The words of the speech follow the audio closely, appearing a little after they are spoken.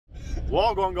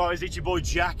Well on guys, it's your boy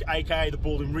Jack, aka the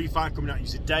Balding Reefer, coming at you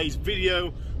today's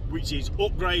video, which is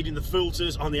upgrading the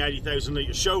filters on the 80,000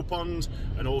 litre show pond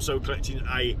and also collecting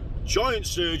a giant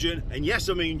sturgeon. And yes,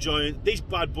 I mean giant. This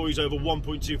bad boy is over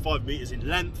 1.25 metres in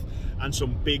length and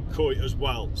some big koi as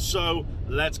well. So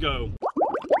let's go.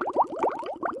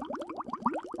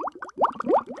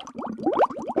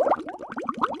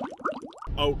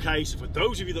 Okay, so for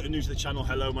those of you that are new to the channel,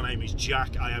 hello, my name is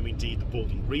Jack. I am indeed the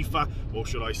Balding Reefer, or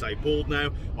should I say bald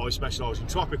now. I specialise in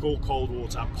tropical, cold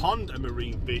water, pond and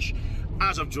marine fish.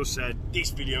 As I've just said, this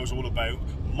video is all about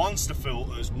monster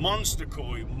filters, monster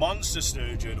koi, monster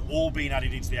sturgeon, all being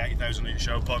added into the 80,000 litre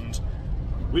show pond.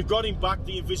 We've got him back,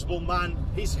 the invisible man.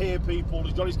 He's here, people.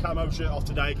 He's got his camo shirt off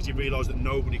today because he realised that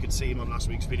nobody could see him on last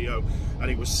week's video and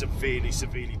he was severely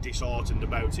disheartened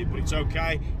about it, but it's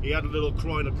okay. He had a little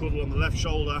cry and a cuddle on the left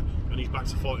shoulder and he's back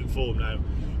to fighting form now.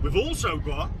 We've also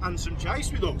got Handsome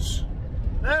Jace with us.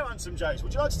 Now, Handsome Jace,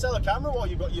 would you like to tell the camera why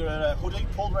you've got your hoodie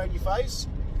pulled around your face?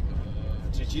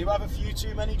 Did you have a few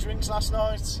too many drinks last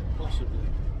night? Possibly.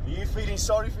 Are you feeling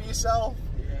sorry for yourself?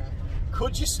 Yeah.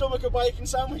 Could you stomach a bacon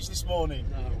sandwich this morning?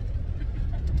 No.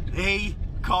 He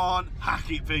can't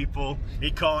hack it, people.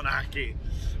 He can't hack it.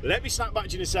 Let me snap back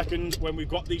to you in a second when we've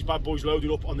got these bad boys loaded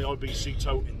up on the IBC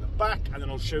tote in the back, and then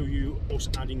I'll show you us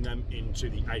adding them into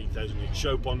the 80,000 litre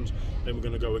show pond. Then we're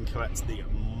going to go and collect the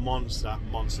monster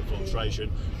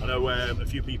filtration. I know a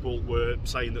few people were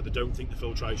saying that they don't think the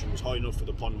filtration was high enough for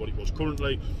the pond what it was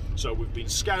currently, so we've been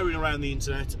scouring around the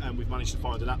internet and we've managed to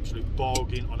find an absolute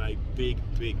bargain on a big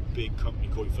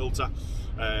Kockney Koi Filter.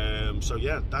 So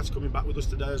yeah, that's coming back with us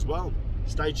today as well.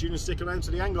 Stay tuned and stick around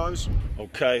to the end, guys.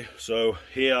 Okay, so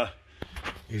here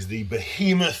is the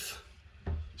behemoth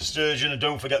sturgeon, and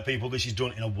don't forget, people, this is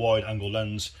done in a wide angle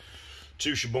lens.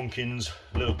 2 shabunkins,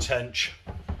 a little tench,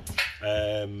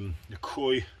 the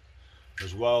koi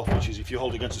as well, which is, if you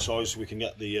hold against the size, so we can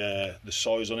get the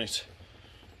size on it.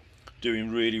 Doing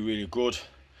really good.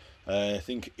 I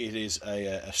think it is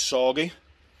a sargi.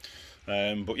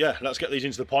 But yeah, let's get these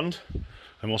into the pond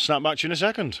and we'll snap back to you in a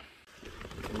second.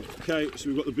 Okay, so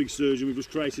we've got the big sturgeon. We've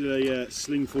just created a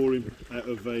sling for him out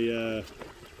of an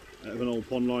old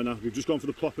pond liner. We've just gone for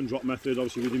the plop and drop method,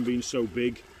 obviously with him being so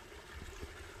big.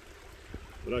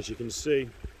 But as you can see,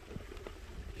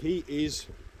 he is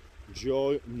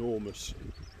ginormous.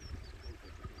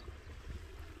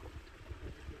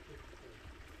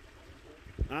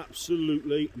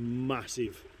 Absolutely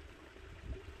massive.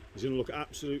 He's going to look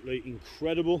absolutely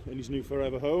incredible in his new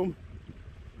forever home.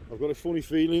 I've got a funny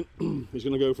feeling he's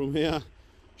going to go from here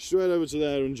straight over to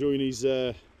there and join his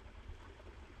other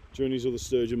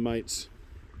sturgeon mates.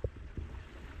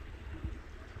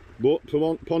 But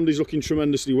pond is looking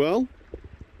tremendously well.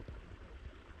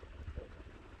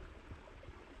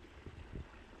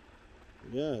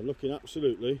 Yeah, looking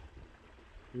absolutely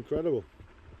incredible.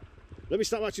 Let me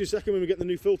start back to you in a second when we get the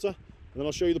new filter, and then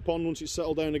I'll show you the pond once it's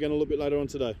settled down again a little bit later on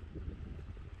today.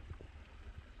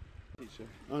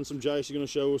 Handsome Jace is going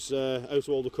to show us how to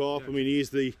hold the carp. I mean, he is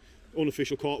the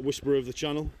unofficial carp whisperer of the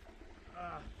channel.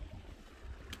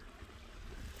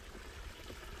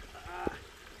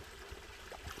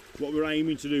 What we're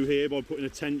aiming to do here by putting a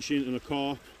tension and a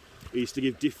carp is to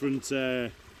give different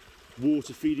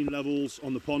water feeding levels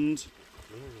on the pond.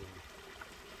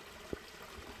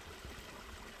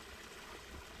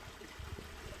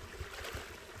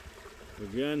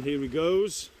 Again, here he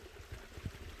goes.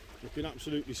 Looking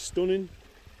absolutely stunning.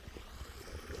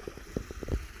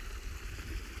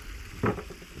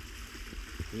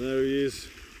 And there he is,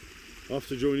 off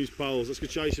to join his pals. Let's go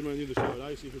chase him around the other side,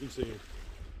 eh? See if we can see him.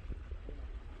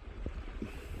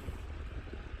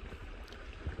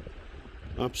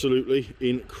 Absolutely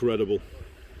incredible.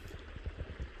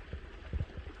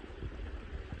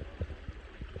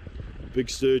 Big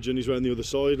sturgeon, he's around the other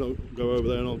side. I'll go over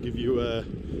there and I'll give you a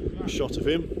shot of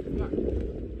him.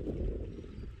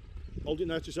 Hold it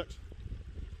now, 2 secs.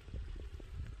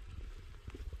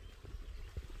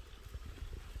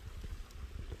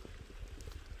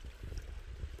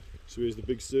 So here's the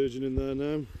big sturgeon in there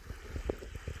now.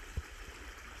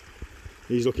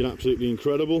 He's looking absolutely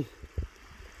incredible.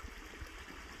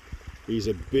 He's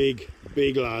a big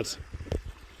lad.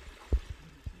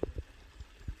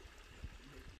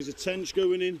 There's a tench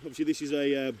going in. Obviously this is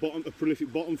a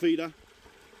prolific bottom feeder.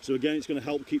 So again, it's going to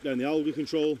help keep down the algae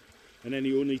control and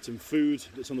any uneaten food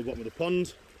that's on the bottom of the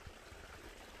pond.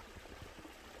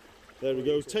 There we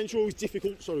go. Tench are always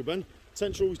difficult, sorry Ben,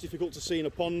 tench are always difficult to see in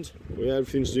a pond. But yeah,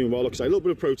 everything's doing well. Like I say, a little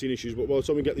bit of protein issues, but by the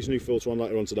time we get this new filter on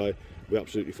later on today, we're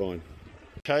absolutely fine.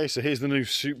 Okay, so here's the new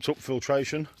souped up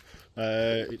filtration.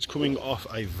 It's coming off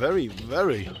a very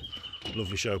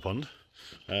lovely show pond.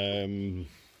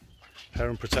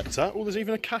 Heron protector. Oh, there's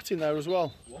even a cat in there as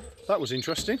well. That was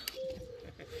interesting.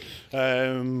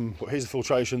 But here's the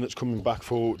filtration that's coming back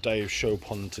for Dave's show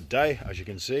pond today. As you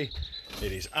can see,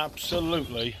 it is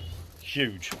absolutely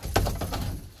huge.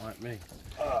 Like me.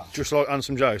 Just like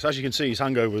Handsome Joe. So as you can see, his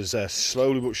hangover's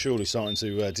slowly but surely starting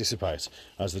to dissipate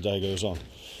as the day goes on.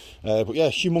 But yeah,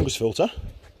 humongous filter.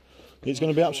 It's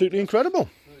going to be absolutely incredible.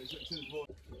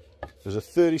 There's a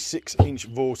 36-inch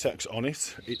vortex on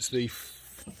it. It's the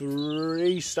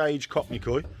 3-stage Kockney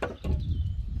Koi.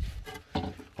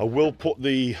 I will put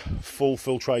the full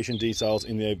filtration details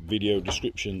in the video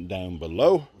description down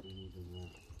below.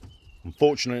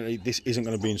 Unfortunately, this isn't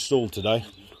going to be installed today.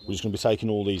 We're just going to be taking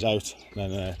all these out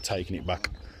and then taking it back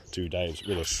to Dave's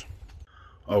with us.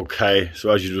 Okay,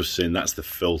 so as you've just seen, that's the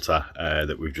filter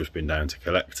that we've just been down to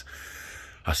collect.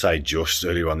 I say just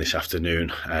earlier on this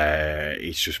afternoon.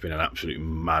 It's just been an absolute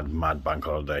mad bank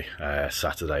holiday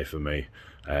Saturday for me.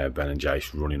 Ben and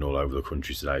Jace running all over the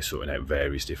country today, sorting out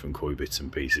various different koi bits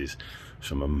and pieces.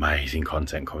 Some amazing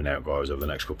content coming out, guys, over the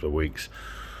next couple of weeks.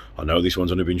 I know this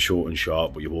one's only been short and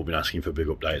sharp, but you've all been asking for big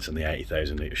updates on the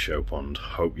 80,000 litre show pond.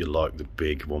 Hope you like the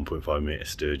big 1.5 metre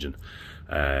sturgeon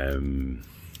and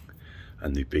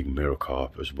the big mirror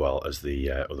carp, as well as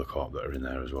the other carp that are in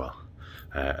there as well,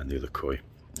 and the other koi,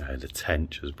 the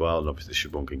tench as well, and obviously the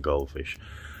shabunking goldfish.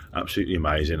 Absolutely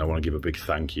amazing. I want to give a big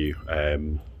thank you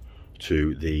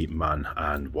to the man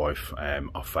and wife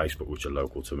off Facebook, which are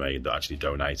local to me, that actually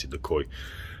donated the koi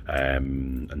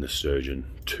and the sturgeon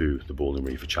to the Balding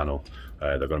Reefer channel.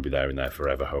 They're going to be there in their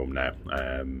forever home now.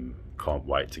 Can't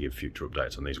wait to give future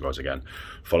updates on these guys again.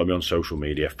 Follow me on social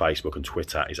media. Facebook and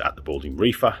Twitter is at the Balding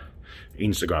Reefer.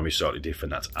 Instagram is slightly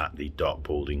different. That's at the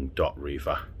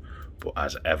 .balding.reefer. But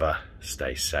as ever,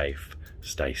 stay safe,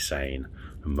 stay sane,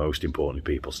 and most importantly,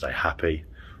 people, stay happy.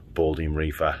 Balding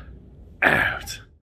Reefer out.